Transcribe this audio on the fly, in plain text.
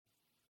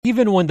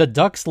Even when the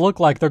Ducks look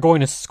like they're going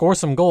to score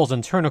some goals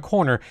and turn a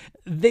corner,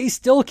 they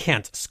still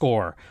can't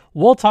score.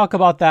 We'll talk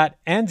about that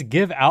and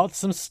give out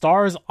some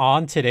stars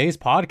on today's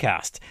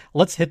podcast.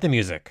 Let's hit the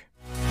music.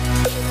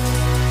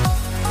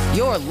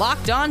 You're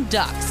Locked On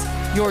Ducks,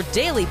 your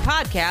daily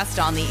podcast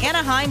on the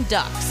Anaheim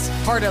Ducks,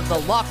 part of the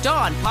Locked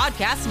On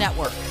Podcast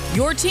Network,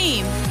 your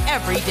team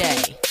every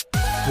day.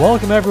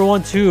 Welcome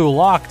everyone to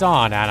Locked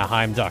On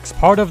Anaheim Ducks,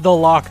 part of the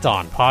Locked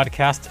On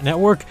Podcast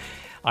Network.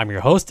 I'm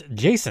your host,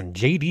 Jason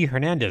J.D.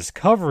 Hernandez,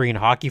 covering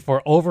hockey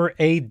for over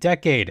a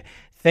decade.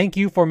 Thank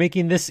you for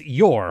making this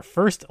your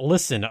first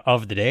listen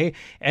of the day,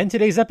 and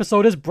today's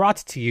episode is brought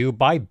to you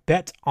by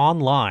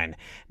BetOnline.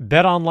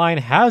 BetOnline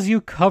has you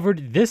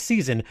covered this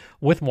season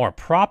with more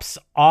props,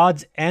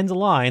 odds, and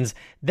lines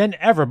than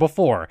ever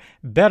before.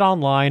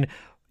 BetOnline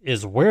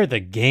is where the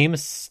game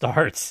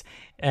starts.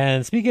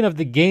 And speaking of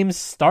the game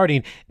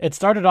starting, it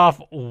started off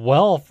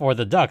well for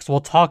the Ducks. We'll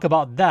talk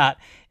about that,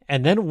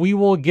 and then we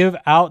will give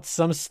out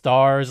some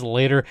stars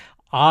later.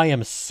 I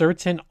am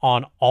certain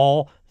on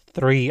all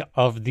three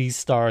of these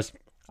stars.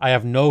 I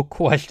have no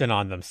question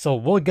on them. So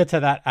we'll get to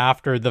that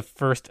after the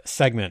first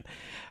segment.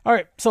 All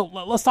right, so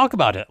let's talk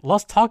about it.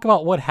 Let's talk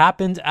about what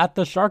happened at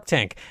the Shark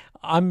Tank.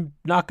 I'm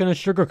not going to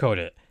sugarcoat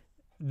it.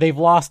 They've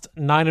lost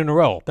 9 in a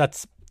row.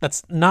 That's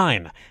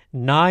 9.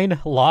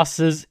 9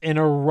 losses in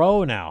a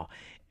row now.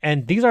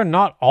 And these are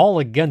not all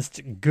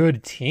against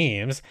good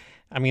teams.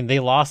 I mean, they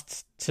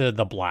lost to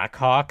the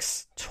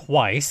Blackhawks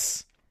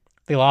twice.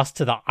 They lost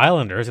to the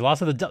Islanders. They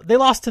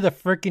lost to the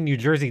freaking New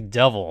Jersey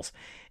Devils.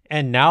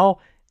 And now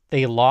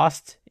they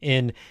lost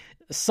in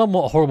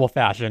somewhat horrible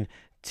fashion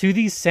to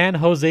the San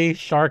Jose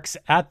Sharks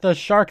at the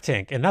Shark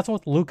Tank. And that's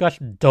with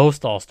Łukasz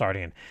Dostal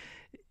starting.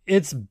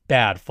 It's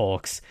bad,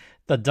 folks.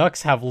 The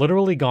Ducks have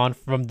literally gone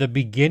from the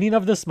beginning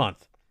of this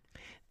month.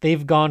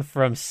 They've gone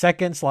from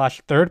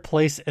second/third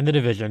place in the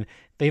division.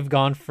 They've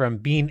gone from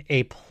being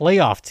a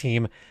playoff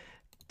team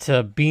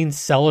to being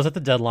sellers at the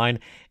deadline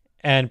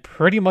and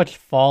pretty much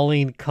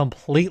falling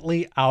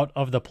completely out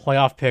of the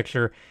playoff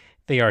picture.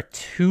 They are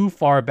too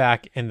far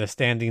back in the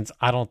standings.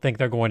 I don't think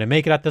they're going to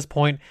make it at this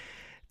point,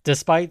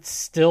 despite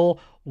still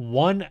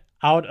 1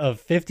 out of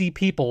 50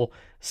 people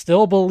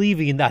still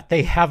believing that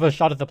they have a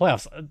shot at the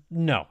playoffs.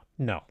 No.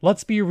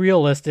 Let's be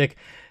realistic.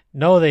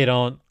 No, they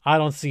don't. I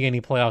don't see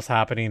any playoffs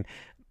happening.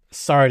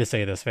 Sorry to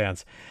say this,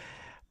 fans.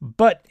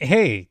 But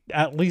hey,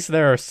 at least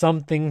there are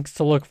some things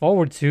to look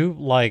forward to,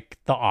 like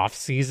the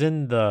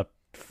offseason, the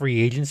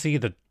free agency,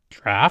 the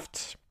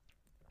draft.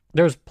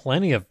 There's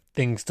plenty of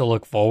things to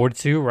look forward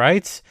to,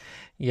 right?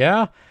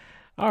 Yeah?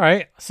 All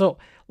right, so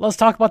let's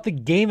talk about the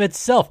game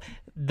itself.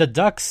 The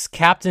Ducks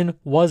captain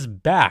was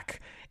back.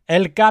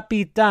 El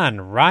Capitan,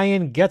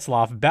 Ryan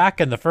Getzlaf,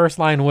 back in the first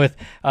line with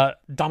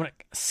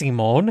Dominic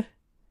Simon,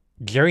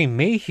 Jerry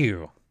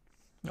Mayhew.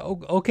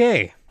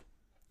 Okay,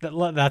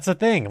 that's a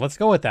thing. Let's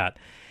go with that.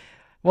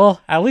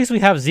 Well, at least we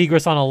have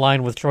Zegras on a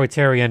line with Troy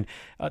Terry and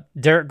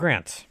Derek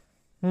Grant.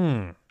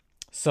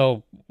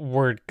 So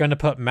we're going to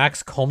put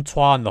Max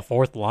Comtois on the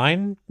fourth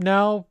line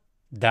now?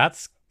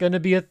 That's going to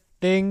be a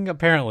thing,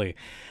 apparently.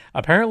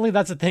 Apparently,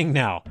 that's a thing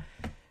now.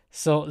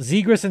 So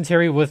Zegras and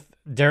Terry with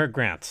Derek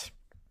Grant.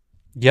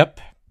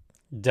 Yep.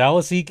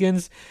 Dallas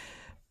Eakins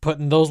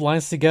putting those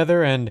lines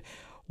together and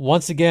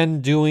once again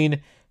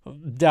doing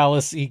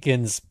Dallas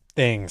Eakins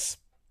things.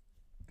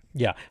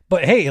 Yeah,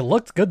 but hey, it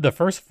looked good the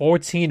first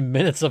 14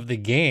 minutes of the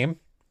game.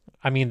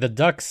 I mean, the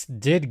Ducks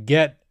did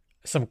get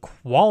some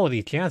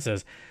quality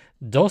chances.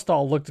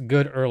 Dostal looked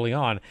good early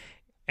on.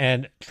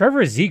 And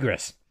Trevor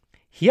Zegras,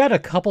 he had a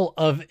couple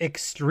of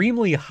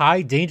extremely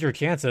high danger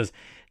chances.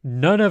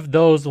 None of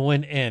those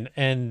went in.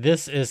 And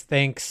this is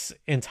thanks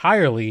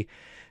entirely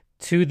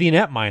to the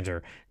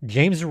netminder,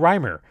 James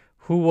Reimer,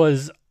 who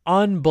was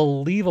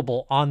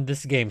unbelievable on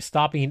this game,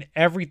 stopping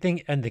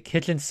everything in the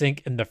kitchen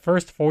sink in the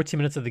first 14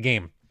 minutes of the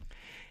game.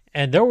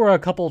 And there were a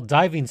couple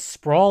diving,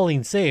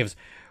 sprawling saves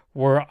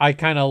where I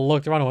kind of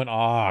looked around and went,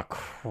 oh,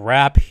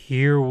 crap,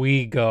 here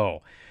we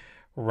go.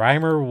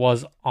 Reimer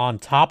was on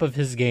top of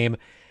his game.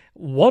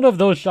 One of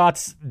those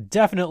shots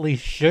definitely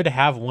should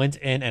have went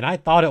in, and I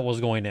thought it was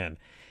going in.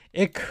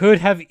 It could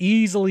have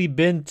easily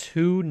been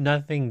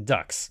 2-0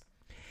 Ducks.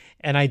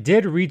 And I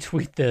did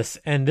retweet this,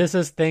 and this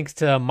is thanks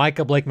to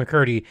Micah Blake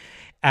McCurdy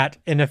at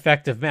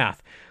Ineffective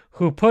Math,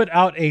 who put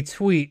out a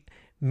tweet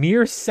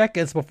mere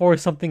seconds before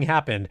something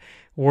happened,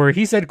 where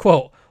he said,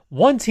 quote,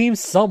 "One team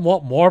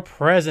somewhat more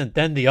present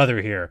than the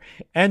other here,"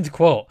 end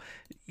quote.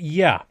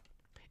 Yeah,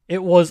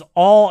 it was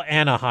all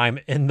Anaheim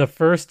in the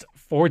first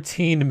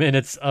 14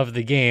 minutes of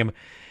the game.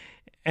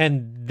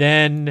 And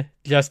then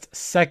just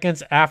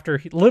seconds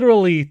after,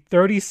 literally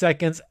 30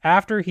 seconds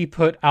after he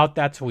put out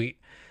that tweet,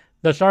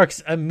 the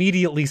Sharks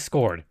immediately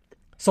scored.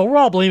 So we're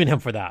all blaming him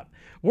for that.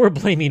 We're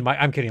blaming Mike.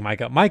 I'm kidding,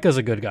 Micah. Micah's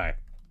a good guy.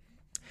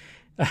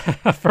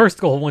 First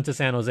goal went to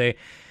San Jose.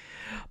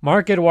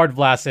 Marc-Edouard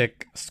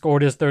Vlasic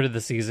scored his third of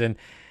the season.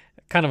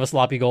 Kind of a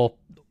sloppy goal.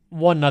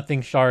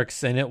 1-0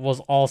 Sharks, and it was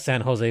all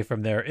San Jose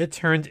from there. It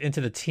turned into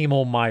the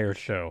Timo Meier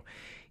show.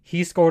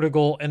 He scored a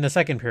goal in the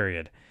second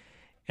period.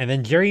 And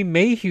then Jerry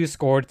Mayhew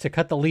scored to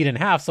cut the lead in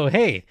half. So,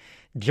 hey,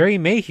 Jerry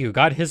Mayhew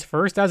got his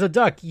first as a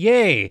Duck.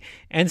 Yay.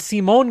 And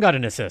Simone got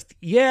an assist.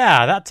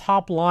 Yeah, that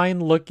top line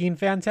looking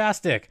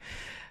fantastic.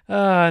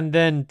 And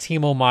then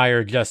Timo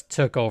Meier just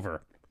took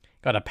over.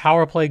 Got a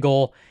power play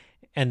goal.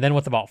 And then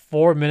with about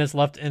 4 minutes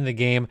left in the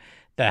game,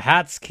 the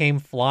Hats came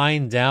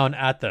flying down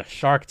at the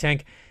Shark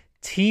Tank.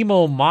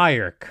 Timo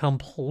Meier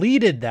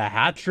completed the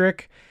hat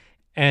trick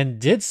and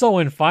did so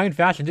in fine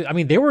fashion. I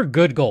mean, they were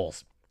good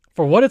goals.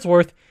 For what it's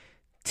worth,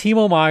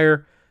 Timo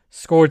Meier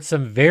scored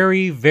some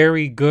very,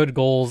 very good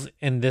goals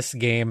in this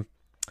game.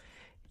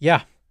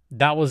 Yeah,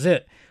 that was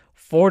it.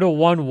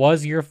 4-1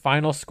 was your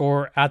final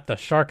score at the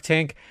Shark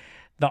Tank.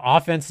 The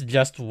offense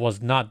just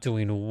was not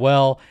doing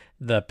well.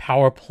 The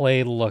power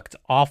play looked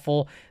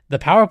awful. The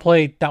power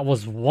play that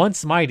was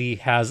once mighty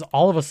has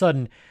all of a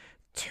sudden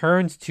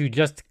turned to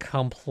just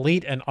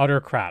complete and utter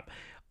crap.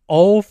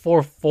 0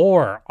 for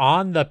 4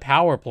 on the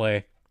power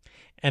play,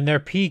 and their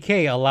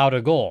PK allowed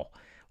a goal.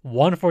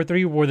 1 for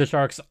 3 were the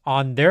Sharks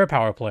on their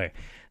power play.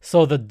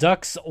 So the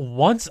Ducks'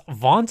 once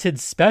vaunted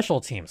special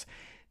teams,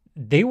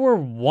 they were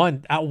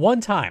at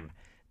one time.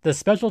 The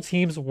special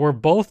teams were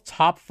both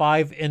top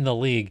 5 in the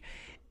league,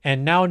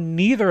 and now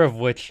neither of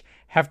which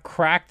have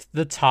cracked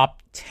the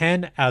top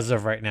 10 as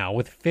of right now,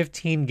 with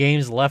 15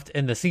 games left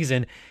in the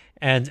season.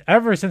 And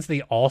ever since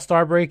the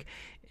All-Star break,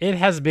 it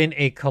has been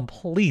a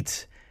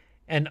complete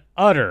and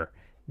utter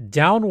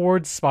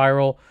downward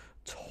spiral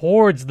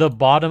towards the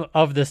bottom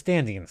of the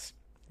standings.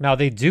 Now,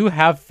 they do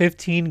have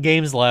 15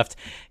 games left.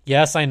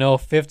 Yes, I know,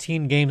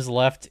 15 games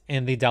left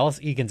in the Dallas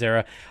Eakins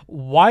era.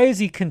 Why is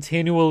he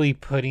continually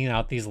putting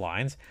out these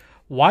lines?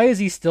 Why is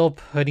he still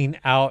putting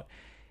out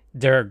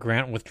Derek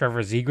Grant with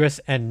Trevor Zegras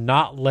and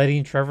not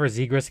letting Trevor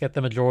Zegras get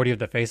the majority of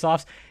the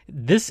faceoffs?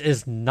 This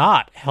is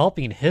not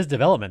helping his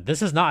development.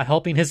 This is not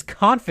helping his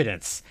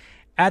confidence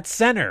at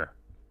center.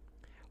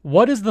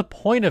 What is the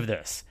point of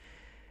this?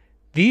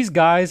 These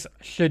guys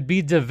should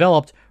be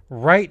developed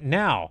right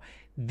now.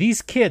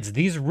 These kids,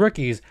 these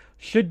rookies,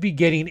 should be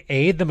getting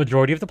A, the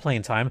majority of the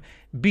playing time,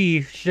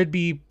 B, should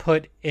be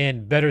put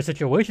in better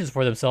situations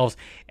for themselves,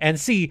 and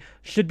C,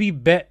 should be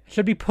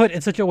put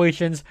in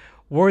situations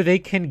where they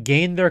can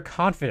gain their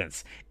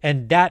confidence.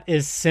 And that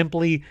is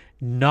simply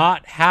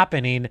not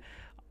happening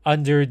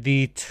under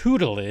the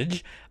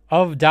tutelage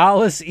of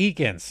Dallas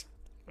Eakins,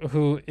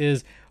 who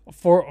is,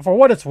 for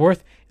what it's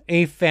worth,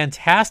 a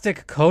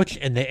fantastic coach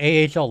in the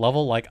AHL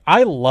level. Like,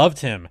 I loved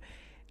him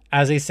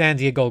as a San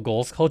Diego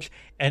Gulls coach.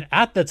 And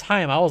at the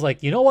time, I was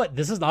like, you know what?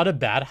 This is not a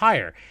bad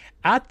hire.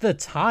 At the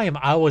time,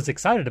 I was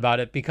excited about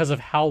it because of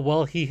how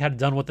well he had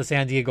done with the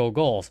San Diego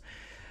Gulls.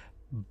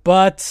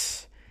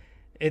 But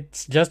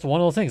it's just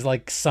one of those things.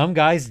 Like, some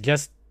guys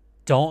just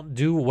don't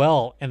do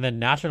well in the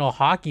National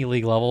Hockey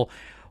League level.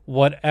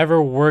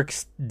 Whatever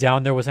works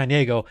down there with San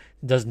Diego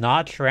does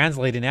not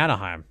translate in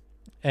Anaheim.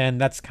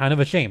 And that's kind of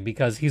a shame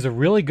because he's a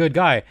really good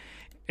guy.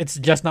 It's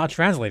just not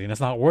translating.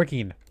 It's not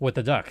working with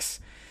the Ducks.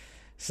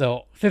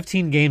 So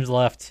 15 games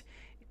left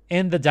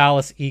in the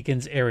Dallas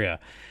Eakins era.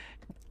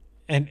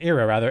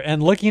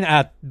 And looking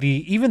at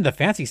even the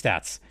fancy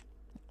stats,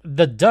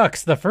 the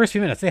Ducks, the first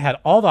few minutes, they had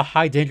all the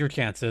high danger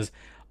chances,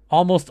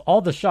 almost all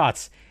the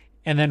shots,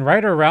 and then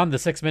right around the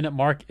 6-minute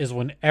mark is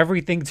when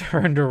everything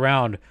turned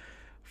around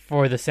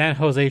for the San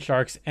Jose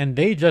Sharks, and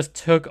they just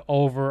took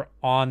over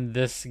on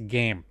this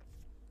game.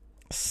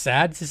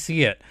 Sad to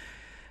see it.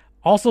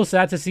 Also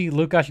sad to see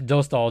Lukáš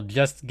Dostal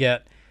just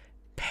get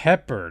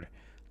peppered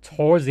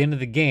towards the end of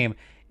the game.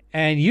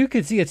 And you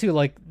could see it too.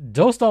 Like,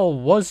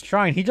 Dostal was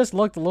trying. He just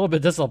looked a little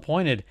bit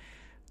disappointed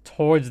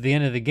towards the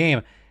end of the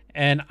game.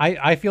 And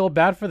I feel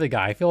bad for the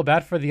guy. I feel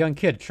bad for the young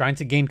kid trying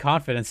to gain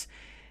confidence.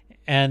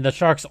 And the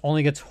Sharks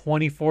only get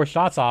 24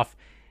 shots off.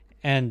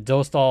 And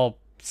Dostal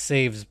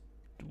saves,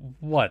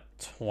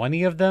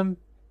 20 of them?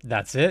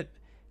 That's it?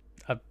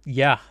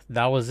 Yeah,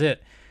 that was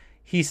it.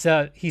 He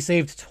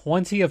saved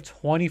 20 of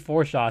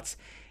 24 shots.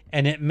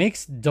 And it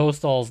makes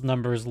Dostal's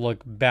numbers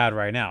look bad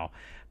right now.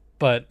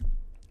 But,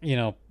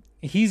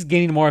 he's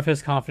gaining more of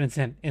his confidence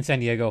in San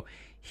Diego.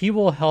 He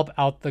will help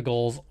out the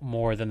goals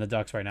more than the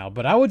Ducks right now.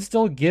 But I would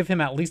still give him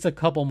at least a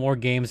couple more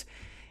games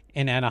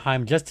in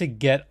Anaheim just to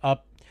get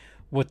up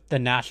with the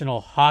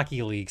National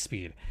Hockey League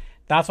speed.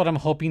 That's what I'm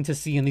hoping to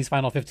see in these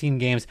final 15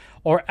 games.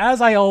 Or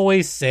as I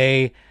always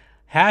say,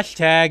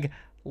 hashtag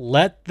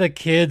let the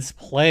kids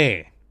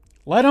play.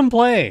 Let them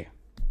play.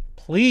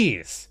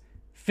 Please.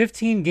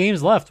 15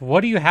 games left.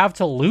 What do you have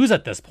to lose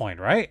at this point,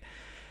 right?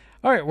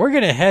 All right, we're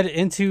going to head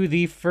into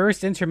the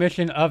first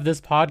intermission of this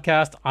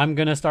podcast. I'm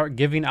going to start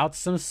giving out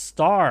some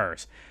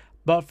stars.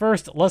 But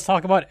first, let's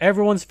talk about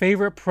everyone's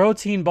favorite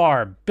protein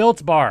bar.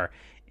 Built Bar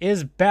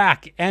is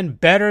back and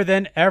better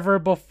than ever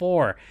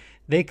before.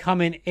 They come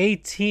in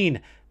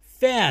 18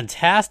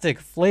 fantastic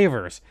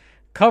flavors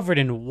covered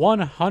in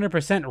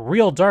 100%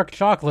 real dark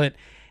chocolate.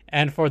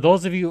 And for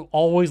those of you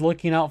always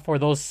looking out for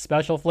those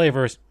special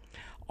flavors,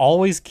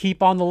 always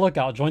keep on the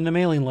lookout. Join the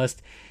mailing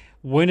list.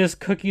 When is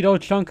Cookie Dough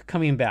Chunk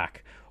coming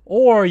back?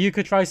 Or you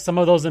could try some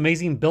of those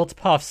amazing Built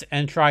Puffs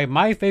and try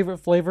my favorite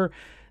flavor,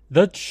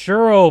 the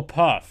Churro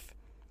Puff.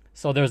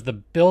 So there's the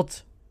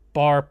Built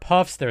Bar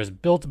Puffs, there's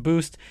Built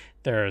Boost,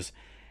 there's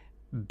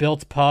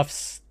Built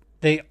Puffs.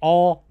 They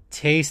all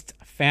taste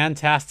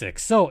fantastic.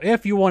 So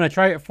if you want to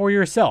try it for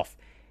yourself,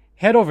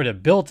 head over to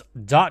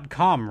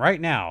built.com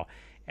right now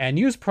and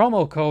use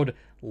promo code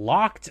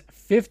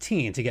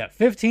LOCKED15 to get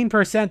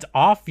 15%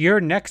 off your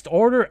next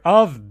order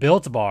of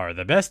Built Bar,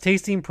 the best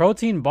tasting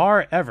protein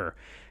bar ever.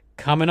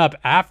 Coming up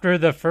after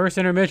the first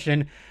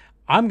intermission,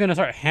 I'm going to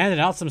start handing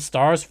out some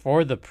stars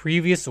for the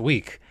previous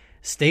week.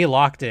 Stay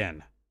locked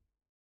in.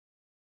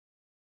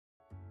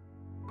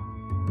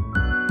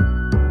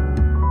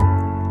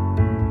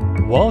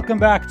 Welcome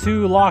back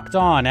to Locked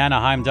On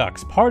Anaheim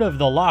Ducks, part of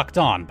the Locked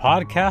On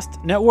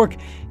Podcast Network.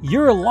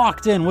 You're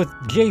locked in with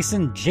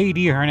Jason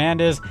J.D.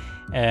 Hernandez,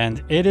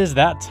 and it is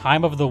that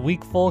time of the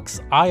week, folks.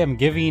 I am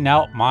giving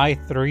out my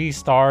 3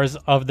 stars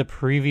of the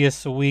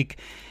previous week,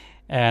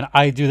 and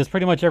I do this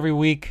pretty much every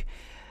week.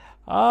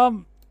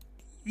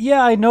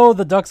 Yeah, I know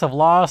the Ducks have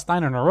lost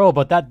 9 in a row,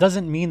 but that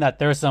doesn't mean that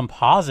there's some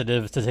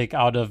positives to take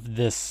out of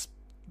this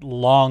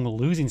long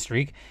losing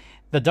streak.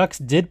 The Ducks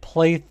did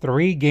play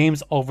 3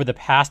 games over the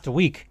past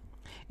week.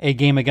 A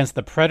game against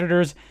the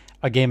Predators,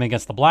 a game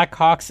against the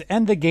Blackhawks,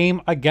 and the game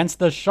against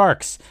the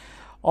Sharks.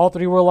 All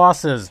 3 were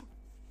losses.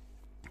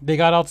 They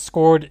got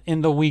outscored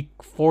in the week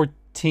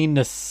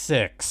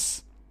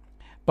 14-6.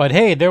 But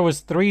hey, there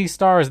was 3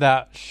 stars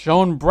that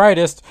shone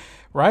brightest,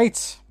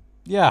 right?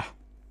 Yeah.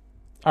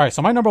 All right,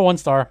 so my number 1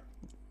 star,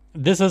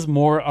 this is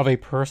more of a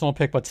personal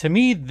pick, but to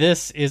me,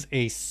 this is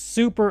a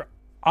super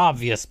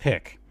obvious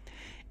pick.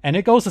 And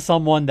it goes to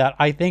someone that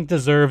I think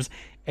deserves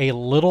a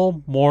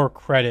little more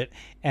credit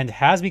and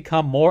has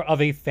become more of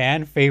a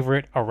fan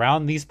favorite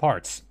around these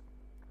parts.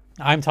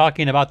 I'm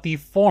talking about the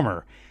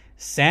former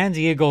San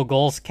Diego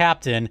Gulls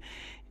captain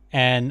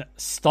and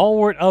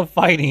stalwart of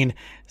fighting,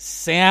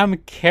 Sam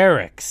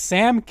Carrick.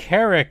 Sam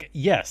Carrick,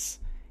 yes,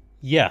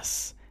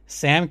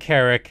 Sam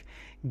Carrick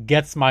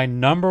gets my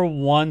number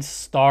 1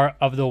 star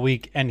of the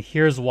week, and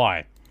here's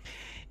why.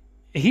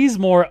 He's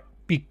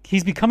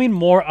becoming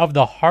more of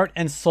the heart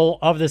and soul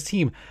of this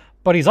team,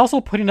 but he's also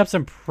putting up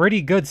some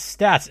pretty good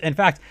stats. In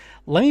fact,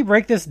 let me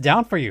break this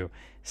down for you.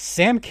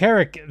 Sam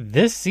Carrick,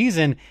 this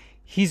season,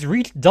 he's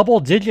reached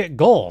double-digit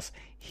goals.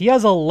 He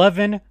has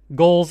 11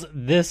 goals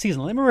this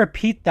season. Let me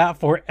repeat that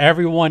for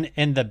everyone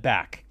in the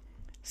back.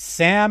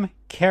 Sam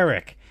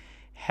Carrick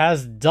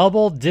has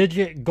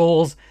double-digit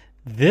goals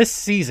this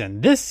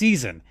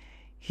season.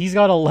 He's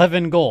got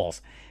 11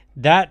 goals.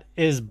 That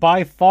is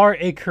by far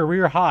a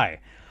career high.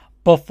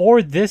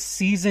 Before this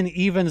season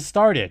even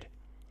started,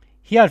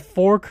 he had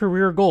 4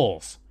 career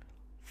goals.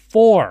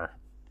 4.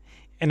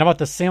 In about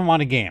the same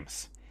amount of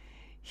games.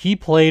 He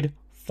played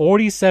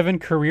 47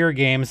 career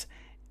games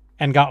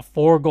and got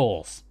 4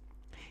 goals.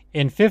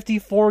 In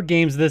 54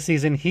 games this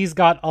season, he's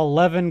got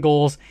 11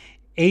 goals,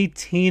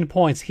 18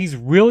 points. He's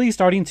really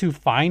starting to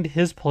find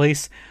his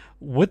place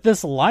with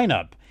this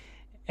lineup.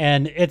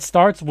 And it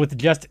starts with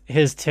just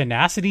his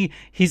tenacity.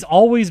 He's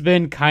always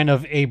been kind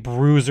of a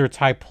bruiser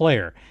type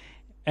player.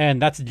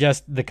 And that's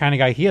just the kind of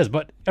guy he is.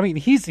 But, I mean,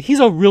 he's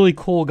a really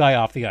cool guy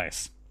off the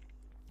ice.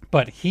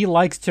 But he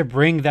likes to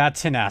bring that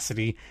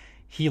tenacity.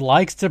 He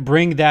likes to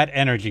bring that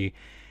energy.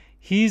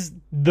 He's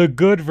the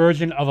good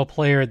version of a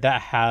player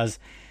that has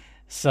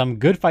some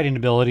good fighting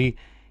ability,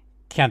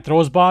 can throw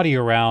his body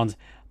around,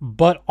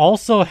 but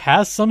also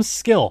has some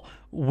skill.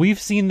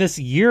 We've seen this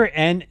year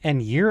in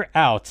and year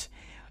out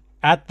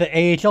at the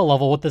AHL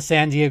level with the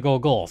San Diego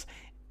Gulls.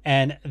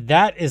 And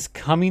that is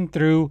coming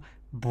through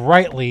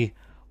brightly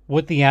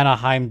with the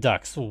Anaheim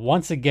Ducks.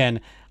 Once again,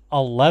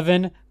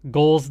 11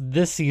 goals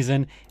this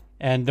season.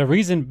 And the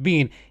reason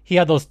being, he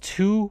had those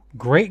 2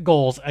 great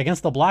goals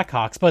against the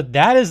Blackhawks. But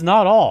that is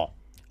not all.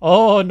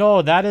 Oh,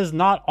 no, that is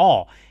not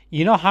all.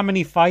 You know how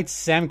many fights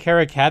Sam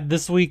Carrick had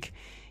this week?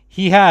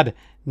 He had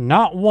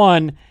not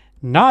 1,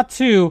 not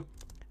 2,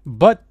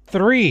 but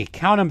 3.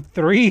 Count them,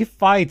 3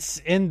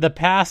 fights in the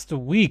past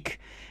week.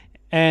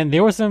 And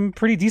there were some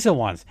pretty decent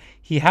ones.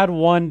 He had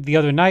one the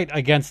other night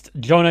against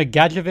Jonah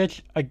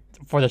Gadjevich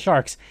for the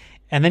Sharks.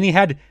 And then he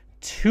had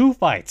 2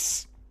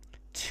 fights.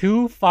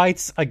 2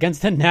 fights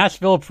against the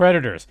Nashville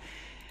Predators.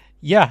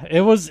 Yeah, it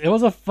was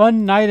a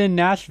fun night in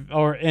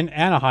in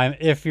Anaheim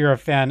if you're a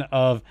fan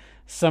of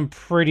some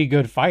pretty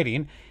good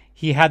fighting.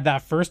 He had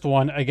that first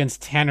one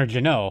against Tanner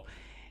Jeannot.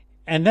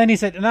 And then he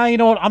said, "Nah, you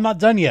know what? I'm not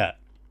done yet."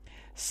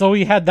 So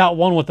he had that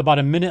one with about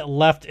a minute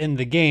left in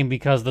the game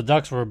because the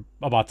Ducks were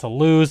about to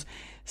lose.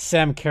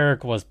 Sam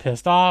Carrick was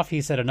pissed off.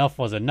 He said enough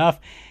was enough.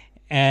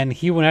 And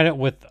he went at it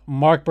with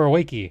Mark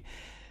Berwicki.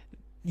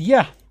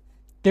 Yeah,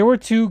 there were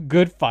 2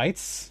 good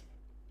fights.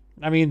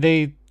 I mean,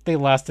 they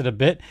lasted a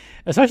bit.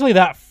 Especially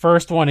that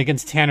first one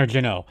against Tanner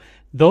Jeannot.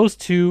 Those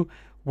 2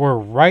 were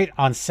right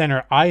on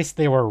center ice.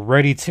 They were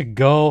ready to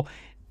go.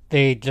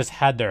 They just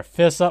had their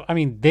fists up. I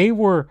mean, they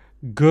were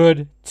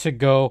good to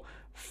go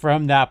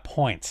from that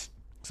point.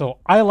 So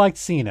I liked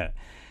seeing it.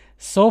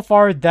 So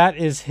far, that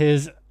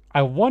is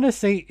I want to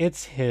say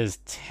it's his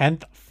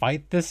 10th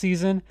fight this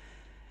season.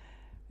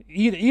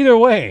 Either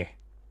way,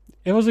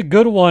 It was a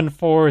good one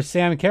for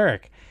Sam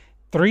Carrick.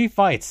 3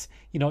 fights.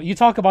 You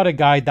talk about a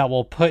guy that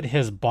will put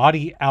his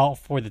body out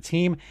for the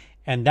team,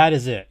 and that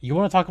is it. You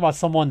want to talk about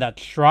someone that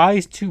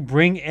tries to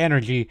bring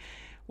energy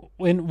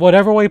in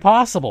whatever way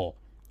possible.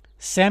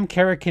 Sam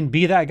Carrick can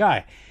be that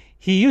guy.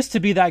 He used to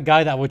be that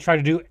guy that would try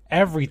to do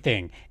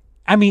everything.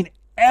 I mean,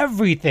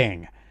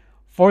 everything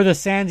for the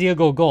San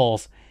Diego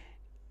Gulls,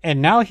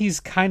 and now he's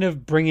kind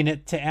of bringing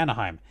it to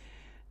Anaheim.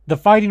 The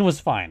fighting was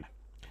fine.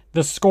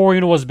 The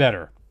scoring was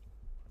better.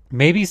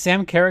 Maybe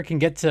Sam Carrick can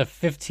get to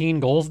 15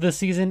 goals this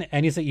season,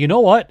 and you say, you know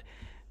what?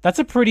 That's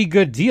a pretty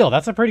good deal.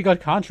 That's a pretty good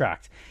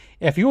contract.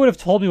 If you would have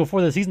told me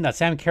before the season that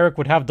Sam Carrick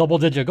would have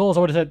double-digit goals, I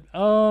would have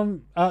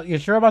said, you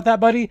sure about that,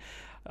 buddy?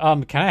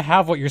 Can I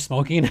have what you're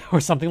smoking or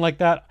something like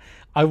that?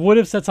 I would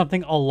have said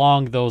something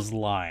along those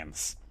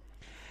lines.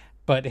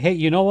 But hey,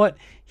 you know what?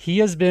 He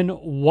has been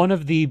one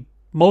of the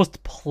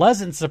most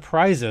pleasant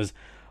surprises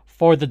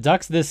for the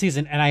Ducks this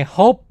season, and I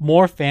hope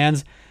more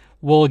fans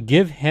will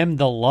give him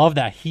the love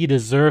that he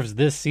deserves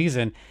this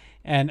season.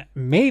 And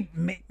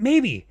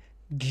maybe,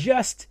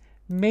 just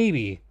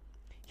maybe,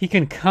 he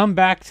can come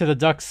back to the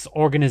Ducks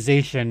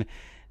organization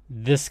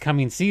this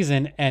coming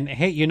season. And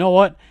hey, you know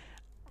what?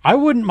 I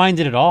wouldn't mind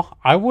it at all.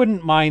 I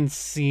wouldn't mind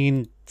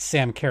seeing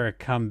Sam Carrick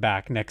come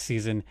back next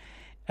season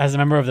as a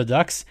member of the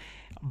Ducks.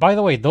 By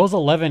the way, those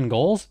 11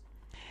 goals,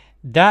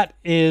 that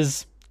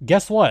is,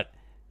 guess what?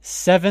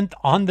 7th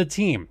on the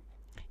team.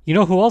 You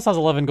know who else has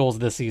 11 goals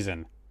this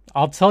season?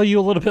 I'll tell you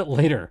a little bit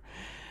later.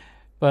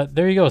 But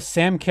there you go.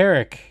 Sam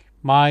Carrick,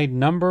 my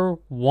number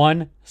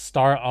 1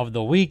 star of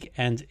the week,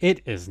 and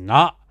it is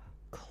not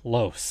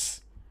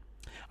close.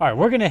 All right,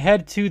 we're going to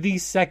head to the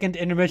second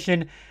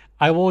intermission.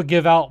 I will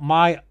give out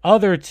my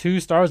other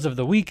 2 stars of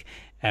the week,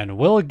 and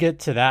we'll get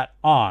to that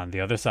on the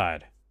other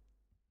side.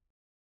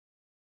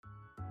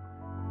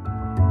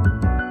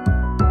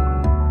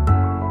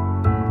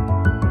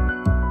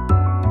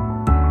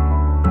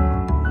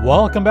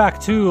 Welcome back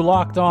to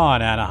Locked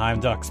On Anaheim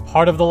Ducks,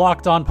 part of the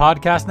Locked On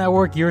Podcast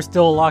Network. You're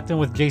still locked in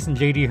with Jason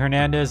JD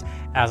Hernandez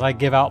as I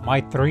give out my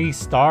 3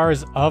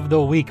 stars of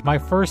the week. My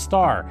first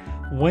star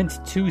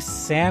went to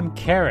Sam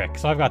Carrick.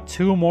 So I've got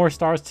 2 more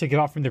stars to give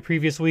out from the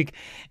previous week.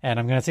 And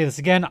I'm going to say this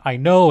again. I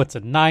know it's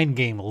a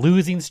 9-game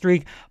losing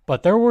streak,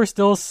 but there were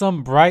still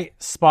some bright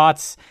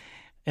spots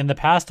in the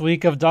past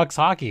week of Ducks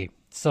hockey.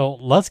 So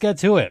let's get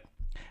to it.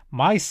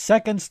 My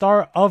second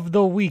star of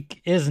the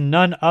week is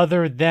none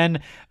other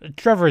than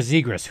Trevor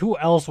Zegras. Who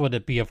else would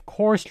it be? Of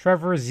course,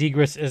 Trevor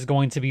Zegras is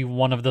going to be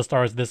one of the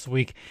stars this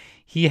week.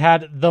 He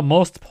had the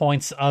most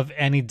points of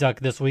any Duck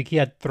this week. He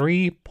had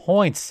 3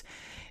 points.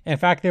 In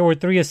fact, there were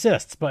 3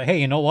 assists. But hey,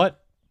 you know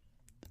what?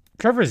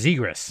 Trevor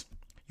Zegras,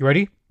 you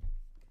ready?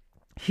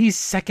 He's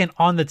second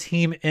on the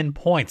team in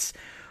points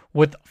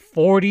with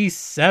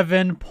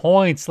 47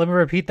 points. Let me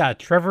repeat that.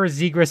 Trevor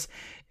Zegras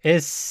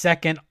is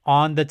second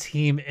on the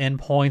team in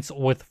points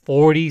with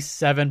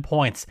 47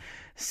 points,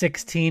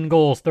 16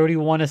 goals,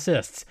 31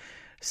 assists.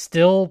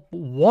 Still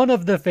one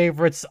of the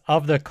favorites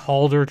of the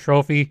Calder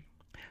Trophy.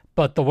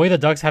 But the way the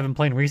Ducks have been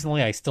playing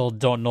recently, I still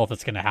don't know if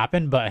it's going to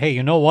happen. But hey,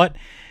 you know what?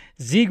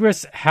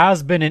 Zegras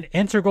has been an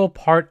integral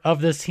part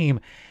of this team.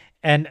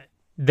 And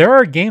there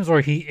are games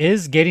where he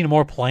is getting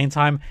more playing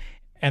time.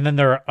 And then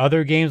there are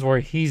other games where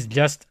he's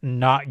just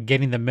not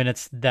getting the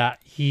minutes that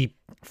he,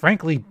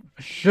 frankly,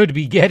 should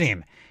be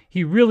getting.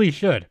 He really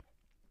should.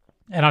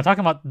 And I'm talking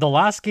about the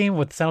last game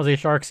with San Jose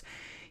Sharks.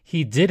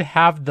 He did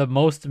have the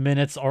most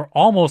minutes, or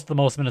almost the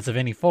most minutes of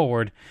any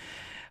forward.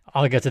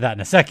 I'll get to that in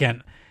a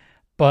second.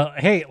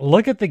 But hey,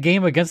 look at the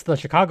game against the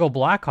Chicago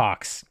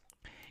Blackhawks.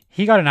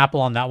 He got an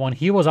apple on that one.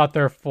 He was out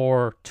there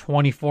for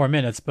 24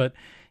 minutes, but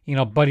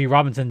Buddy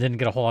Robinson didn't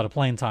get a whole lot of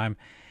playing time.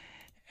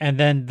 And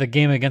then the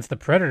game against the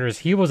Predators,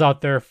 he was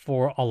out there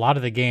for a lot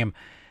of the game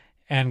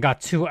and got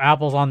 2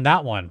 apples on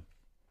that one.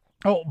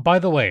 Oh, by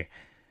the way,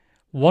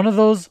 one of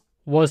those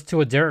was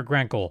to a Derek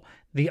Grant goal.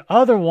 The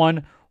other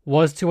one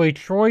was to a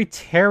Troy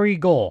Terry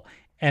goal.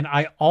 And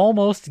I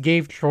almost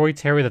gave Troy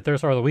Terry the third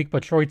star of the week,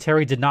 but Troy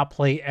Terry did not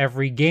play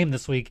every game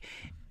this week.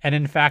 And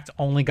in fact,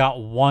 only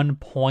got 1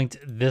 point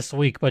this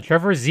week. But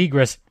Trevor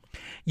Zegras,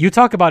 you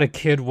talk about a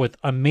kid with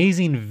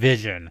amazing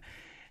vision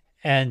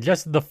and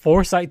just the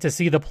foresight to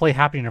see the play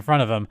happening in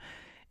front of him.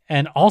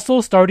 And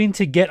also starting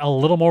to get a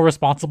little more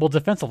responsible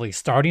defensively,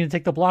 starting to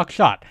take the block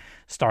shot,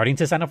 starting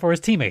to stand up for his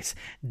teammates.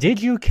 Did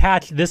you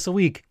catch this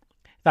week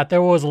that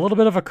there was a little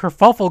bit of a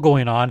kerfuffle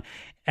going on,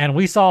 and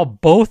we saw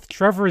both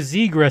Trevor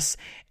Zegras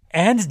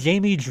and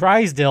Jamie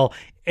Drysdale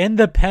in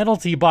the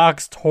penalty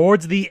box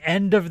towards the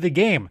end of the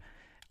game?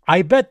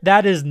 I bet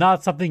that is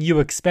not something you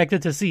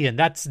expected to see, and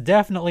that's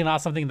definitely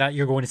not something that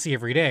you're going to see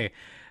every day.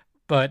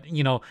 But,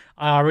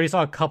 I already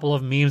saw a couple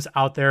of memes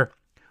out there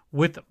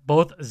with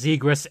both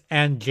Zegras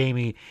and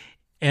Jamie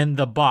in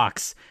the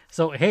box.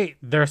 So, hey,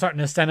 they're starting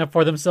to stand up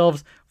for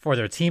themselves, for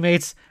their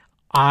teammates.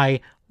 I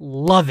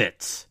love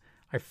it.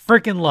 I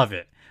freaking love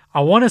it.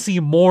 I want to see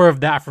more of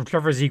that from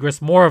Trevor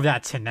Zegras, more of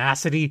that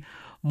tenacity,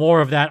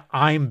 more of that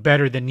I'm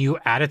better than you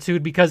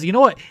attitude, because you know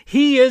what?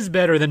 He is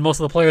better than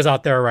most of the players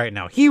out there right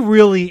now. He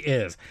really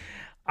is.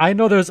 I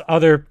know there's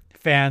other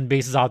fan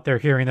bases out there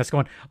hearing this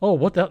going, oh,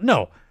 what the?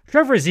 No,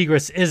 Trevor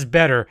Zegras is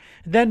better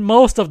than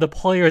most of the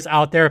players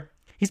out there.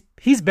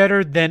 He's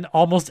better than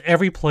almost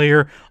every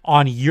player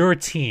on your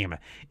team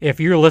if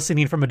you're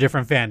listening from a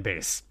different fan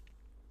base.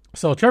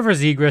 So Trevor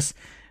Zegras,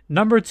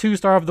 number 2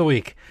 star of the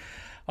week.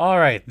 All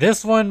right,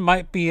 this one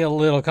might be a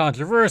little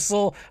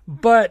controversial,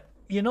 but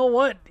you know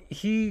what?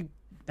 He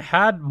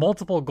had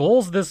multiple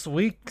goals this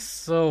week,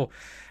 so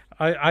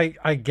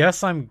I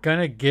guess I'm going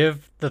to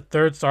give the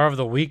 3rd star of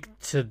the week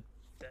to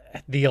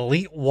the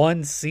Elite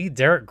 1C,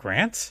 Derek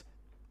Grant.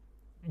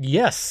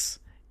 Yes.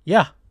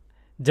 Yeah.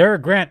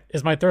 Derek Grant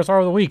is my 3rd star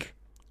of the week.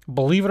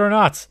 Believe it or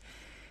not.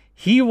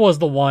 He was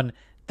the one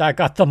that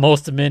got the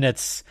most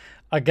minutes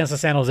against the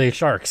San Jose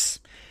Sharks.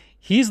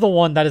 He's the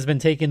one that has been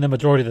taking the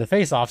majority of the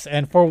faceoffs.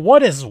 And for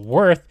what is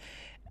worth,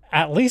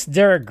 at least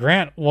Derek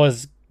Grant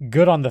was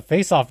good on the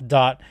faceoff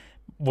dot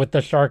with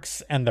the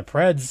Sharks and the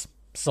Preds.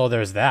 So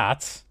there's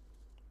that.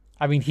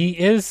 I mean,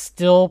 he's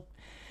still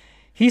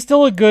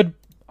a good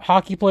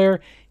hockey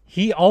player.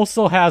 He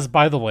also has,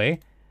 by the way,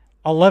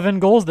 11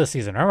 goals this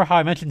season. Remember how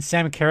I mentioned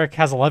Sam Carrick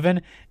has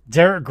 11?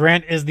 Derek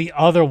Grant is the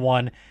other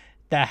one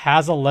that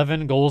has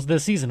 11 goals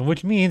this season,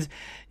 which means,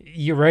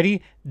 you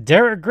ready?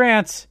 Derek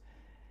Grant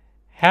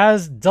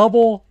has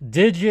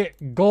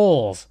double-digit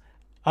goals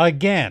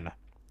again.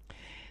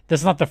 This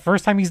is not the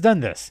first time he's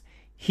done this.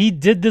 He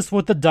did this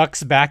with the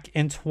Ducks back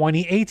in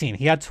 2018.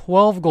 He had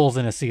 12 goals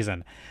in a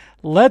season.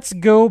 Let's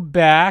go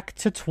back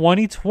to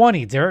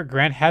 2020. Derek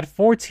Grant had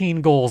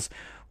 14 goals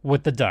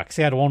with the Ducks.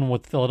 He had one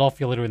with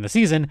Philadelphia later in the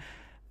season,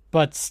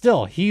 but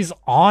still, he's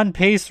on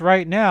pace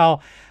right now.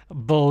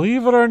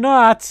 Believe it or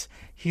not,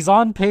 he's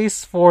on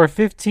pace for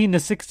 15 to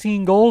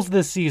 16 goals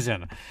this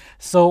season.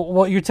 So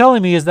what you're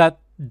telling me is that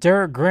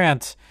Derek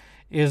Grant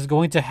is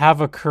going to have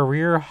a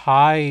career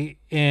high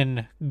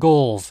in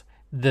goals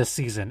this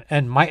season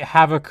and might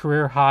have a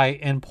career high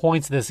in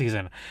points this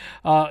season.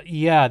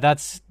 Yeah,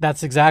 that's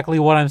exactly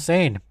what I'm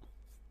saying.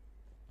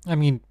 I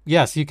mean,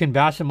 yes, you can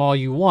bash him all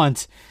you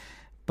want,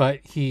 but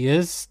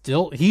he's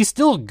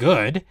still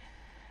good.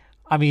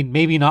 I mean,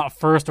 maybe not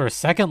first or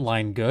second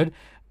line good,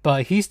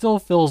 but he still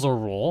fills a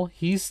role.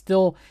 He's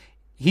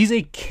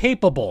a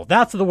capable,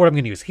 that's the word I'm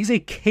going to use. He's a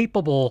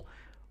capable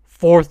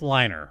 4th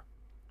liner.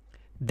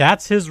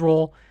 That's his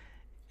role,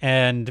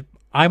 and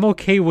I'm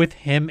okay with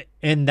him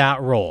in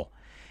that role,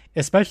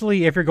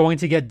 especially if you're going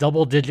to get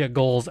double-digit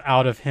goals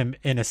out of him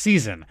in a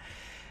season.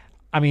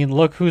 I mean,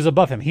 look who's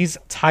above him. He's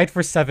tied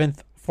for 7th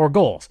for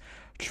goals.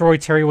 Troy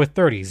Terry with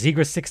 30,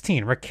 Zegras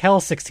 16, Raquel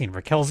 16.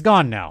 Raquel's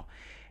gone now.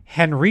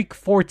 Henrique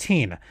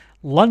 14,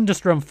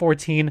 Lundestrom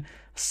 14,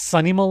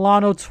 Sonny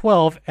Milano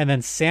 12, and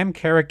then Sam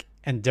Carrick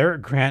and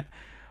Derek Grant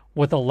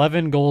with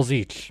 11 goals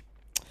each.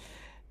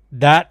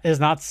 That is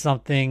not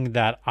something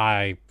that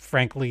I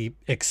frankly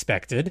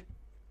expected,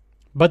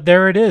 but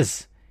there it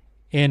is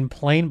in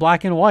plain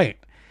black and white.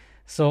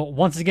 So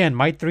once again,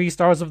 my 3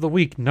 stars of the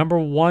week, number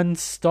 1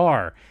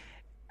 star,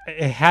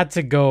 it had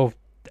to go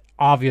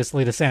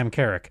obviously to Sam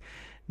Carrick.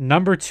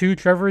 Number 2,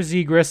 Trevor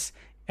Zegras,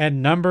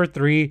 and number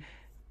 3,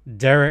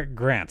 Derek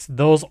Grant.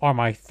 Those are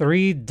my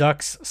 3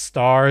 Ducks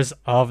stars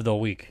of the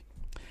week.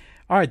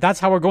 All right,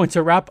 that's how we're going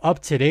to wrap up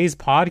today's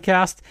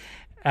podcast,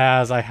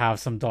 as I have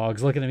some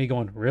dogs looking at me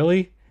going,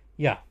 really?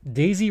 Yeah,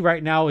 Daisy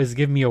right now is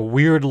giving me a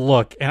weird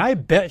look, and I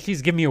bet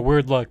she's giving me a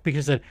weird look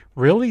because she said,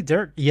 really,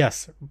 Derek?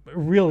 Yes,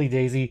 really,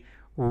 Daisy,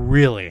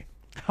 really.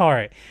 All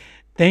right.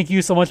 Thank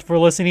you so much for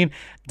listening.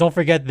 Don't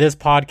forget, this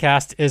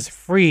podcast is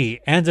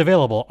free and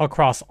available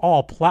across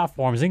all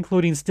platforms,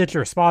 including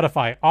Stitcher,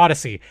 Spotify,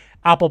 Odyssey,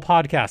 Apple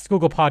Podcasts,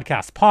 Google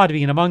Podcasts,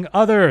 Podbean, among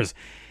others.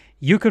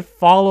 You could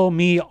follow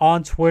me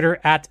on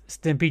Twitter at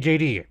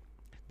StimpyJD.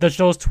 The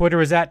show's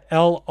Twitter is at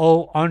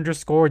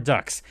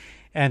LO_Ducks.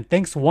 And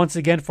thanks once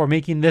again for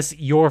making this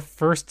your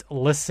first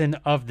listen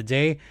of the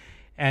day.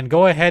 And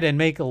go ahead and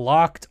make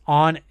Locked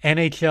On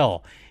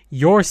NHL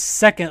your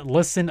second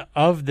listen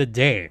of the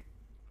day.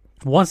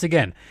 Once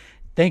again,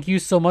 thank you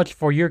so much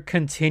for your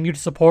continued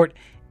support.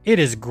 It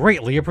is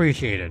greatly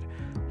appreciated.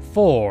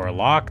 For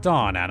Locked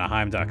On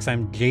Anaheim Ducks,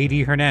 I'm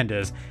JD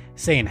Hernandez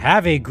saying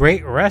have a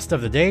great rest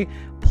of the day.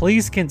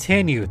 Please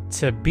continue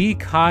to be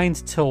kind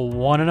to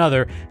one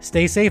another.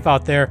 Stay safe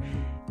out there.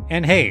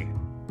 And hey,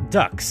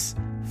 Ducks,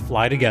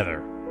 fly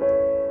together.